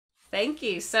Thank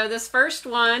you. So this first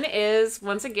one is,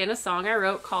 once again, a song I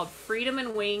wrote called Freedom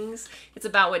and Wings. It's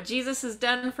about what Jesus has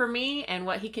done for me and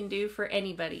what he can do for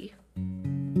anybody.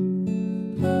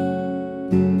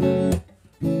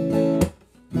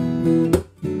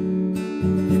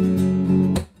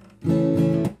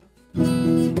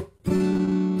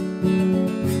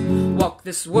 Walk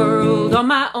this world on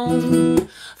my own,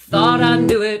 thought I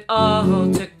knew it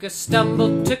all, took a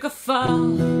stumble, took a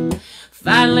fall,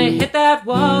 finally hit that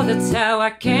wall. That's how I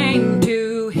came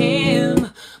to him,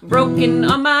 broken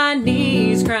on my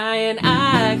knees, crying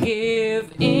I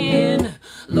give in.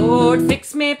 Lord,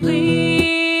 fix me please.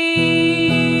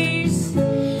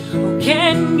 Oh,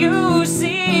 can you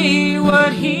see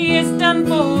what he has done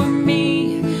for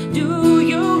me? Do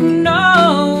you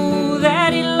know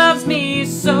that he loves me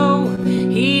so?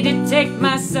 He did take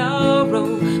my sorrow,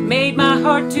 made my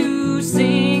heart to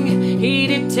sing. He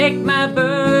did take my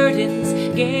burdens,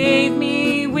 gave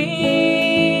me wings,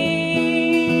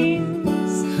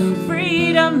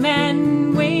 freedom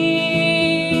and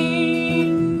wings.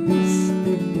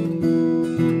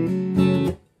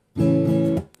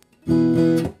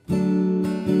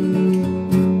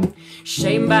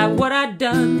 Shamed by what I'd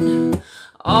done,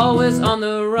 always on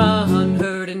the run,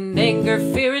 hurt and anger,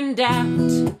 fear and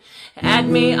doubt had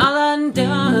me all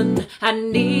undone. I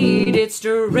needed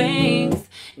strength,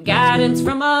 guidance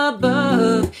from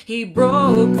above. He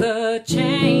broke the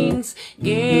chains,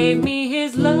 gave me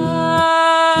his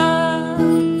love.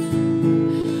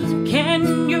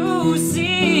 Can you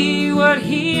see what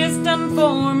he has done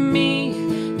for me?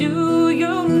 Do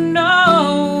you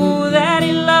know that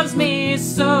he loves me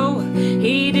so?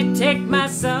 He did take my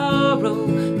sorrow,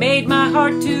 made my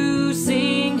heart to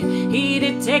sing. He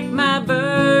did take my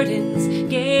burdens,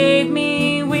 gave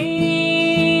me wings.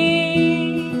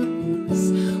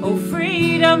 Oh,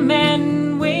 freedom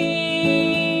and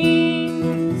wings.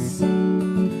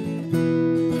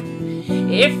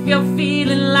 If you're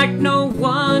feeling like no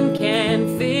one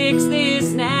can fix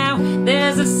this now,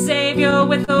 there's a Savior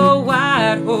with a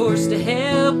white horse to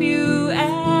help you out.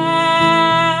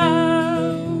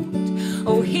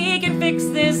 Oh, he can fix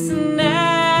this now.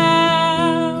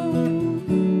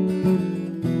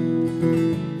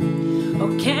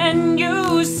 Oh, can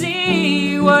you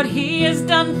see what he has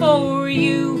done for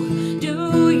you?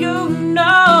 Do you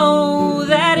know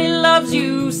that he loves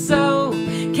you so?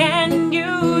 Can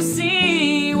you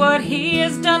see what he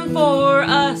has done for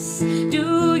us?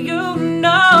 Do you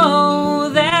know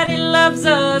that he loves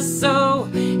us so?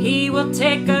 He will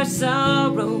take our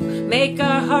sorrow, make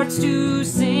our hearts to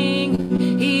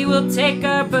sing. He will take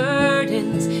our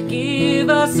burdens, give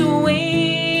us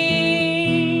wings.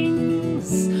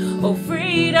 Oh,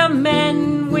 freedom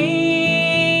and wings,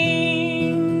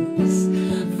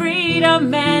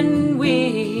 freedom and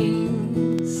wings.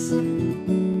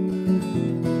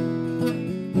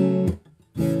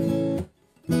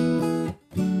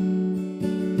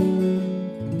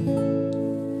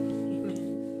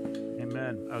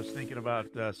 I was thinking about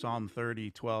Psalm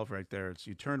 30:12 right there. It's,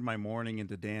 you turned my mourning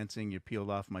into dancing, you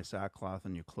peeled off my sackcloth,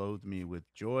 and you clothed me with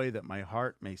joy, that my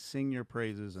heart may sing your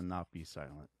praises and not be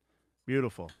silent.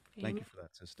 Beautiful. Thank you for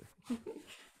that, sister.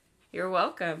 You're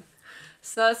welcome.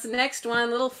 So this next one,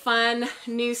 little fun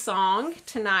new song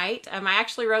tonight. I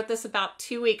actually wrote this about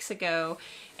 2 weeks ago,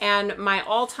 and my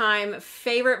all-time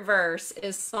favorite verse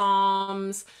is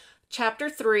Psalms chapter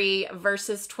 3,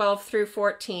 verses 12 through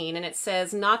 14, and it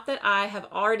says, "Not that I have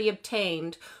already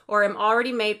obtained or am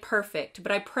already made perfect, but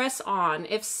I press on,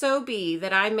 if so be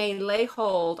that I may lay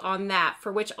hold on that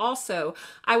for which also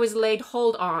I was laid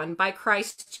hold on by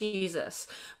Christ Jesus.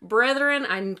 Brethren,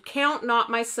 I count not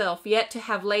myself yet to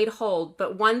have laid hold,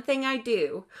 but one thing I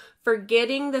do,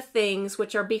 forgetting the things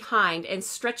which are behind and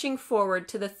stretching forward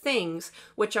to the things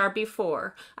which are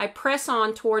before, I press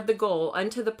on toward the goal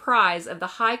unto the prize of the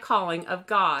high calling of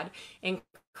God in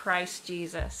Christ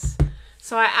Jesus."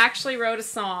 So I actually wrote a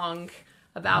song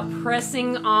about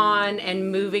pressing on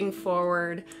and moving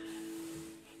forward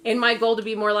in my goal to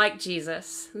be more like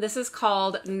Jesus. This is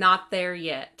called Not There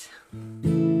Yet.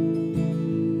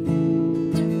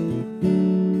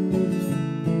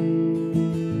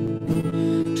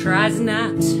 Tries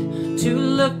not to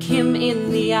look him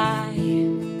in the eye,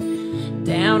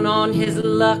 down on his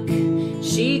luck,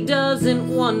 she doesn't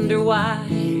wonder why.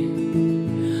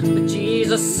 But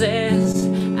Jesus says,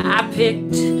 I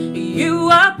picked you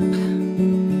up,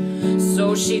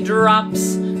 so she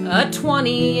drops a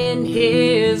 20 in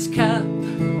his cup.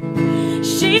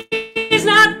 She's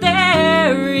not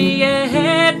there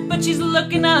yet, but she's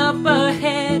looking up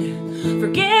ahead,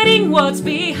 forgetting what's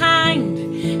behind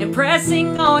and and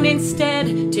pressing on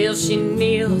instead till she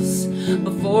kneels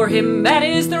before him at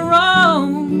his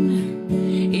throne.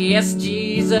 Yes,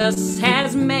 Jesus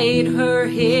has made her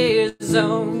his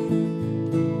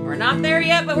own. We're not there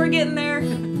yet, but we're getting there.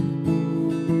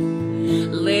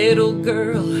 Little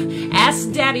girl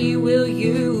asked Daddy, will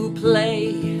you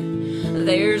play?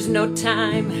 There's no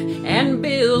time and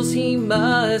bills he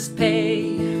must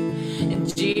pay.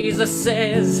 And Jesus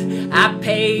says, I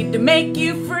paid to make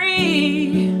you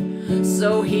free.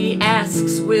 So he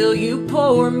asks, will you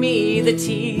pour me the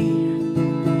tea?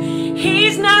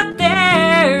 He's not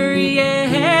there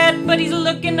yet, but he's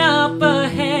looking up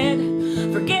ahead,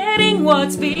 forgetting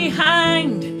what's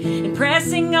behind and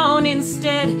pressing on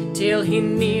instead till he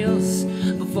kneels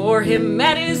before him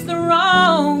at his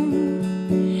throne.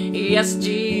 Yes,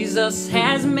 Jesus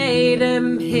has made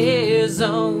him his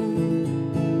own.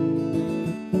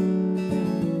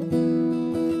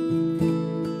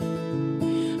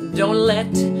 Don't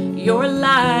let your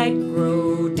light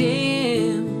grow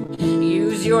dim.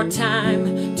 Use your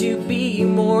time to be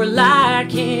more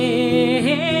like him.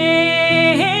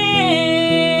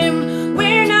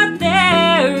 We're not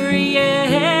there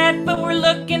yet, but we're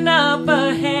looking up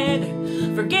ahead,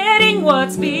 forgetting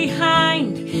what's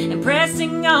behind and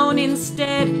pressing on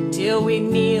instead till we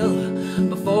kneel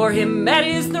before him at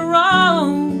his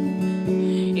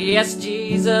throne. Yes,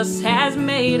 Jesus has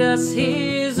made us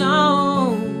his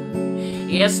own.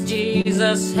 Yes,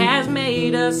 Jesus has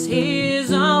made us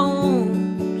his own.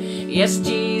 Yes,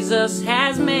 Jesus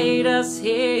has made us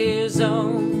his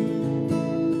own.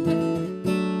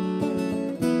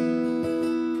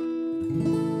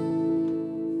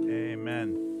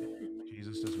 Amen.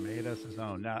 Jesus has made us his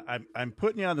own. Now, I'm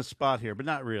putting you on the spot here, but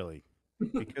not really,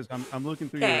 because I'm looking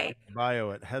through your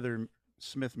bio at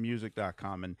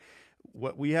heathersmithmusic.com, and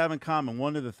what we have in common,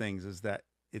 one of the things is that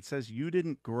it says you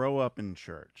didn't grow up in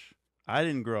church. I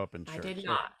didn't grow up in church. I did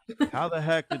not. How the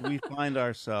heck did we find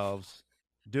ourselves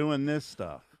doing this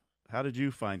stuff? How did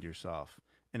you find yourself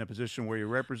in a position where you're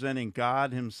representing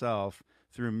God himself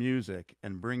through music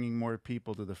and bringing more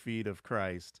people to the feet of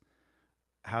Christ?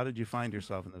 How did you find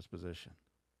yourself in this position?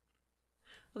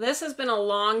 Well, this has been a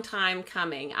long time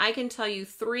coming. I can tell you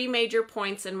 3 major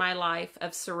points in my life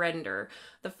of surrender.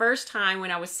 The first time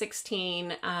when I was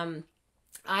 16,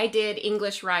 I did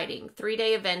English writing,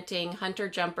 3-day eventing, hunter,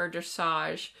 jumper,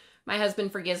 dressage. My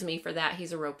husband forgives me for that.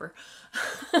 He's a roper.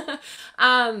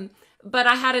 But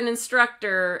I had an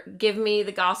instructor give me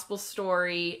the gospel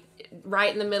story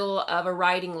right in the middle of a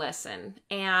writing lesson.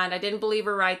 And I didn't believe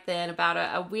her right then. About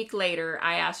a week later,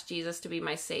 I asked Jesus to be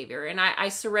my savior. And I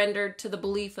surrendered to the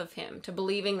belief of him, to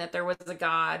believing that there was a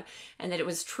God and that it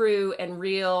was true and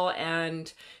real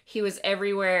and he was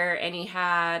everywhere and he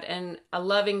had a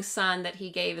loving son that he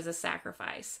gave as a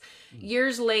sacrifice.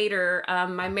 Years later,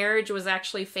 my marriage was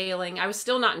actually failing. I was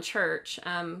still not in church.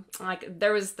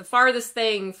 There was the farthest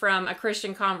thing from a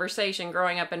Christian conversation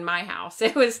growing up in my house.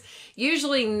 It was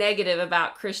usually negative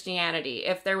about Christianity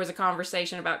if there was a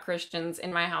conversation about Christians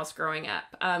in my house growing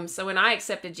up. So when I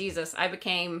accepted Jesus, I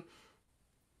became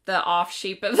the off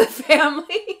sheep of the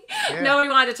family. Yeah. Nobody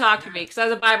wanted to talk to me because I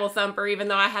was a Bible thumper, even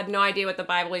though I had no idea what the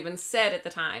Bible even said at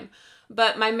the time.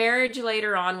 But my marriage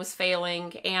later on was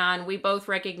failing, and we both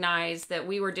recognized that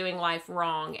we were doing life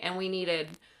wrong, and we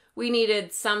needed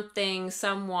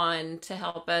someone to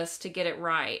help us to get it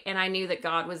right. And I knew that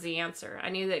God was the answer. I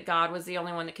knew that God was the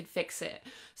only one that could fix it.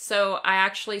 So I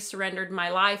actually surrendered my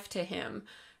life to him.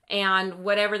 And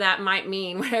whatever that might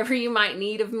mean, whatever you might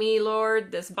need of me,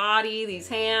 Lord, this body, these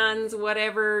hands,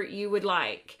 whatever you would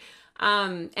like.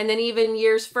 And then even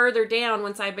years further down,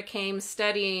 once I became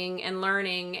studying and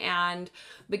learning and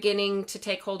beginning to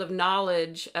take hold of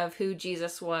knowledge of who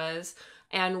Jesus was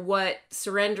and what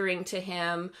surrendering to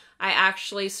him, I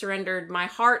actually surrendered my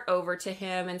heart over to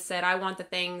him and said, I want the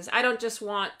things. I don't just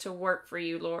want to work for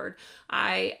you, Lord.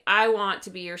 I want to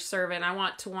be your servant. I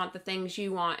want the things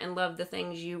you want and love the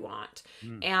things you want.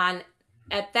 And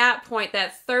at that point,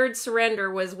 that third surrender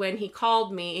was when he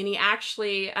called me, and he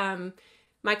actually,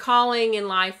 my calling in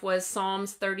life was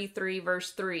Psalms 33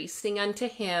 verse 3, sing unto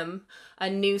him a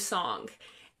new song.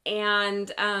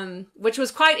 And which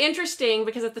was quite interesting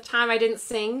because at the time I didn't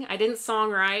sing, I didn't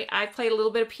songwrite, I played a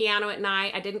little bit of piano at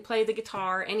night, I didn't play the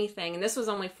guitar, anything, and this was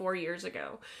only 4 years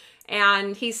ago.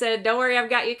 And he said, don't worry, I've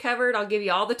got you covered, I'll give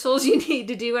you all the tools you need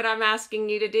to do what I'm asking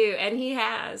you to do, and he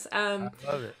has. I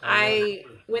love it.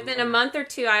 Within a month or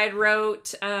two, I had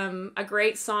wrote a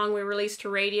great song we released to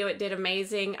radio. It did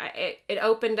amazing. It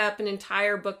opened up an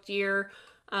entire booked year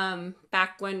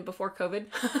back before COVID,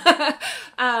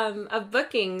 of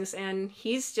bookings. And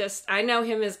he's just, I know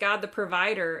him as God the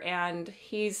provider, and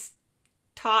he's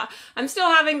taught, I'm still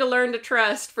having to learn to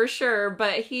trust for sure,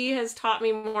 but he has taught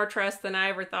me more trust than I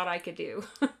ever thought I could do.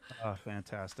 Oh,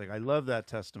 fantastic. I love that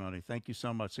testimony. Thank you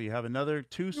so much. So you have another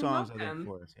two You're songs, I think, welcome.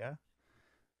 for us. Yeah.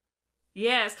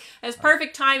 Yes, it's Awesome.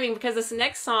 perfect timing because this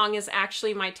next song is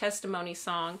actually my testimony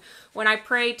song. When I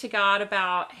prayed to God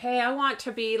about, hey, I want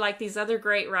to be like these other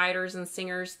great writers and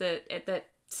singers that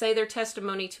say their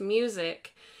testimony to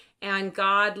music, and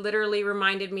God literally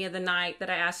reminded me of the night that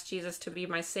I asked Jesus to be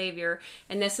my savior,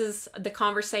 and this is the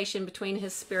conversation between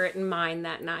his spirit and mine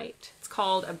that night. It's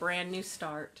called A Brand New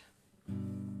Start.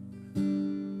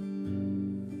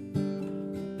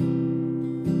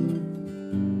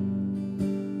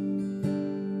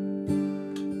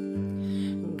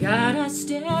 God, I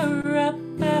stare up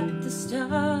at the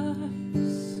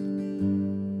stars,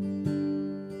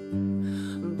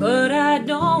 but I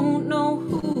don't know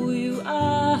who you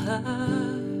are.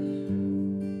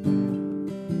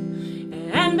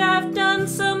 And I've done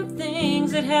some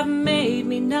things that have made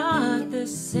me not the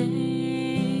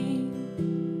same.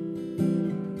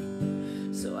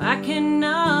 So I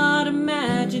cannot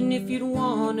imagine if you'd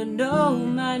want to know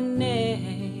my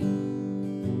name.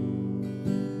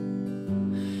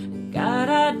 God,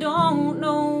 I don't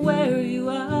know where you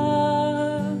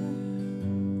are,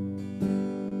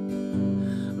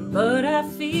 but I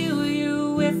feel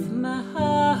you with my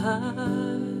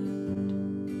heart.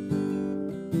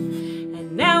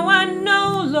 And now I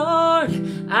know, Lord,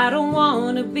 I don't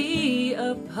want to be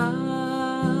apart.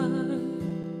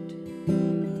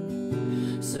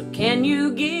 So can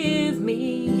you give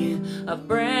me a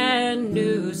brand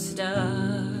new start?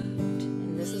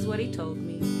 And this is what he told me.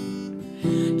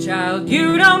 Child,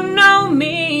 you don't know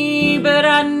me, but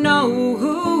I know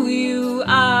who you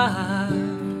are.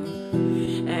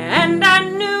 And I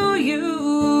knew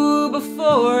you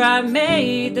before I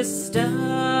made the stars.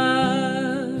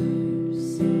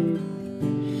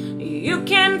 You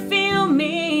can feel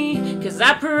me, 'cause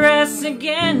I press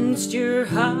against your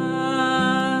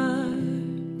heart.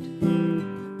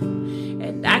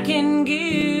 And I can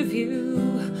give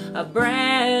you a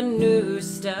brand new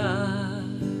start.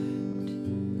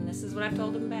 I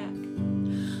told him back.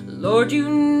 Lord, you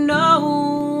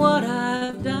know what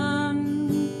I've done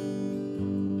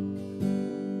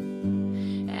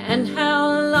and how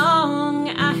long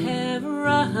I have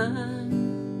run.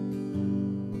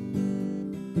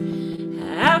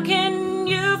 How can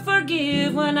you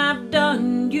forgive when I've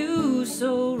done you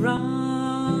so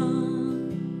wrong?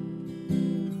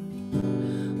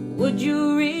 Would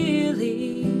you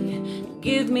really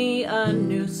give me a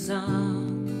new song?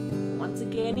 Once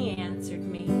again he answered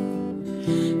me.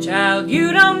 Child,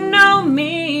 you don't know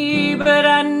me, but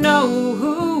I know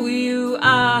who you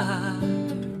are.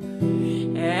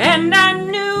 And I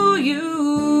knew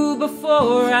you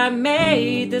before I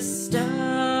made the stars.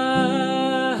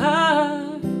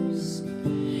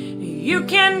 You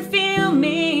can feel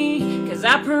me, 'cause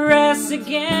I press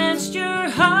against your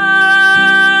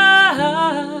heart.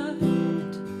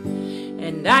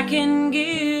 And I can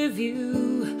give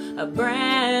you a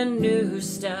brand new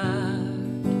start.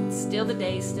 Still the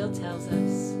day still tells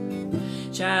us,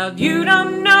 child, you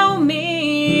don't know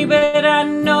me, but I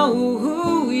know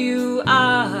who you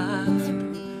are.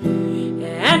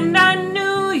 And I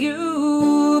knew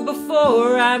you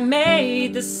before I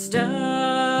made the stars.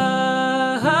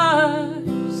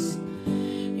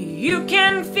 You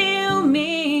can feel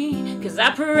me, 'cause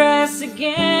I press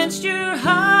against your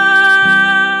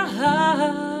heart.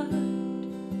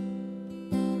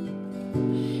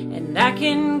 And I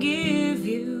can give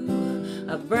you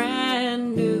a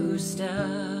brand new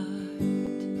start.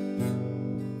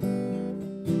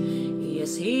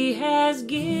 Yes, he has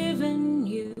given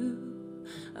you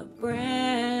a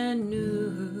brand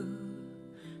new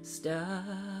start.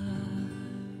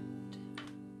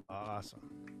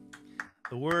 Awesome.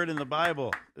 The word in the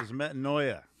Bible is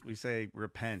metanoia. We say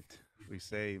repent. We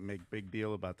say make big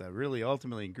deal about that. Really,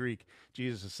 ultimately in Greek,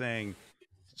 Jesus is saying,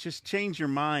 just change your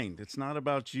mind. It's not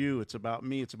about you. It's about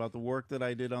me. It's about the work that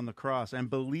I did on the cross, and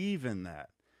believe in that.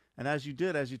 And as you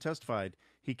did, as you testified,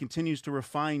 he continues to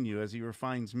refine you as he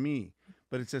refines me.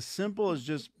 But it's as simple as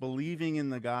just believing in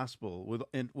the gospel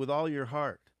with all your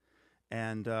heart,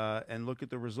 and look at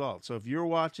the results. So if you're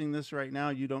watching this right now,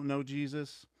 you don't know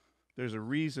Jesus, there's a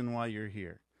reason why you're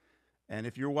here. And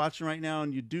if you're watching right now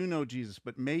and you do know Jesus,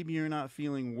 but maybe you're not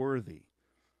feeling worthy,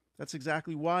 that's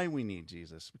exactly why we need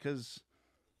Jesus, because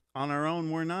on our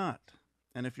own, we're not.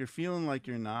 And if you're feeling like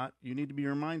you're not, you need to be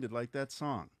reminded, like that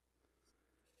song.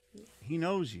 He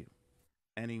knows you,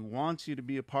 and he wants you to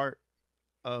be a part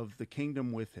of the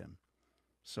kingdom with him.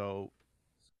 So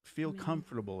feel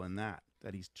comfortable in that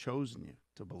he's chosen you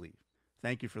to believe.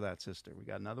 Thank you for that, sister. We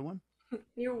got another one?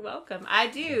 You're welcome. I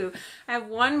do. I have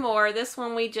one more. This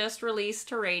one we just released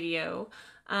to radio.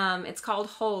 It's called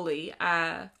Holy.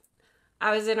 I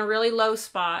was in a really low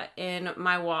spot in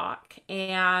my walk,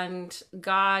 and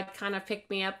God kind of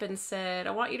picked me up and said,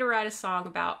 I want you to write a song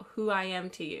about who I am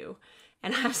to you.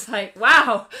 And I was like,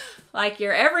 wow, like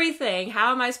you're everything.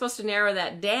 How am I supposed to narrow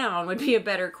that down would be a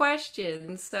better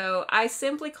question. So I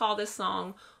simply call this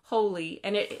song Holy,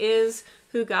 and it is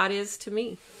who God is to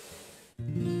me.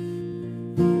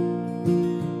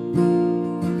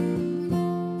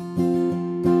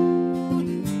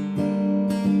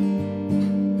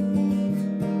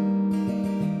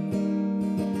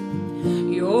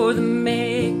 You're the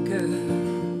maker,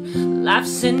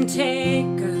 life's and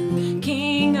taker,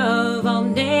 King of all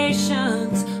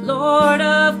nations, Lord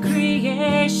of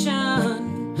creation.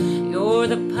 You're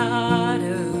the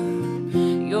potter,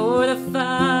 you're the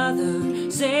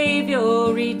Father,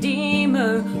 Savior,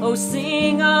 Redeemer. Oh,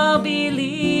 sing all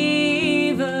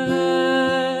believers.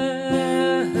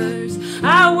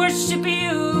 I worship you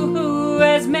who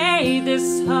has made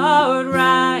this heart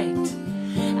right.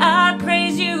 I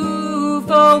praise you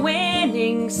for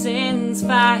winning sin's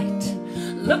fight.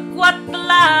 Look what the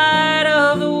light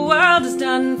of the world has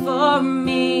done for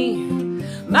me.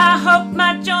 My hope,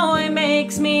 my joy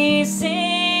makes me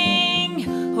sing.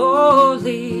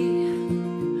 Holy,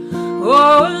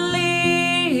 holy,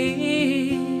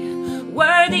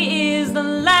 worthy is the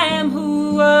Lamb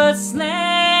who was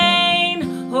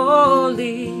slain.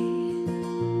 Holy,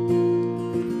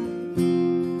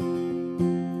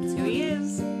 that's who he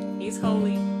is. He's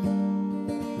holy.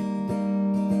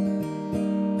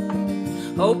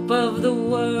 Hope of the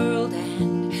world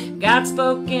and God's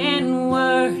spoken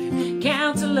word,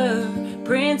 Counselor,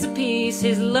 Prince of Peace,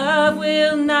 his love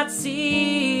will not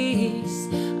cease.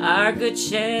 Our good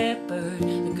shepherd,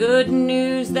 the good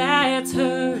news that's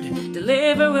heard,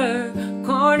 Deliverer,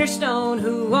 cornerstone,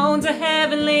 who owns a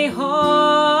heavenly home.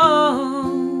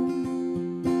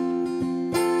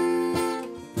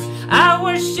 I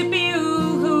worship you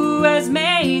who has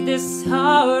made this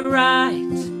heart right.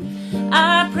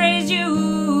 I praise you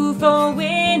for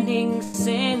winning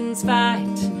sin's fight.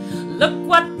 Look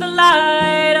what the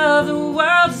light of the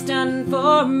world has done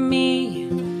for me.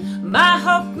 My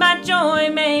hope, my joy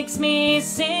makes me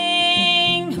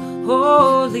sing.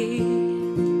 Holy,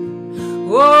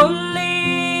 holy,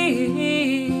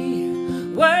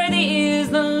 worthy is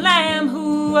the Lamb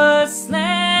who was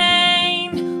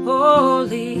slain.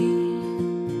 Holy,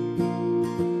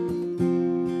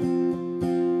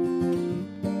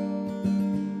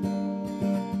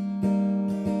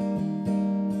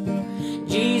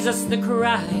 Jesus the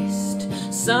Christ,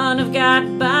 Son of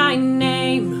God by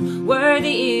name,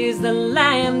 worthy is the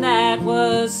Lamb that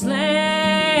was slain.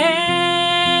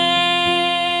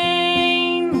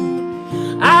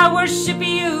 I worship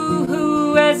you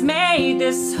who has made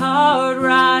this heart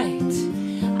right.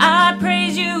 I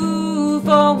praise you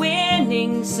for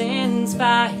winning sin's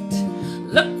fight.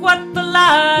 Look what the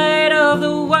light of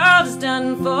the world has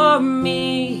done for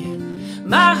me.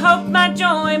 My hope, my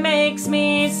joy makes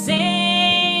me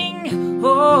sing.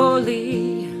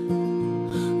 Holy,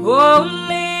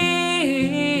 holy,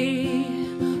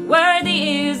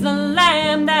 worthy is the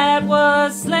Lamb that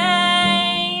was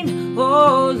slain.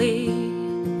 Holy,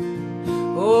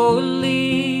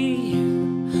 holy,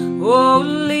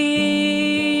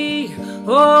 holy,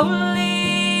 holy.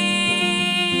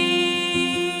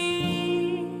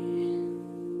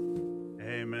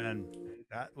 Amen.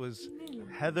 That was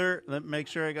Heather. Let me make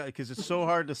sure I got, because it's so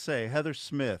hard to say. Heather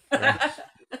Smith. Right?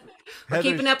 We're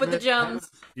keeping up with the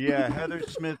Jones. Yeah,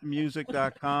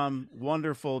 heathersmithmusic.com.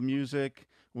 Wonderful music,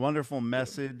 wonderful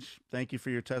message. Thank you for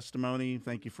your testimony.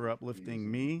 Thank you for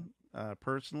uplifting me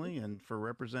personally and for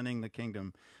representing the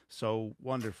kingdom so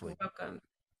wonderfully. You're welcome.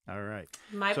 All right.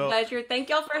 My pleasure. Thank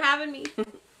y'all for having me.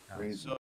 So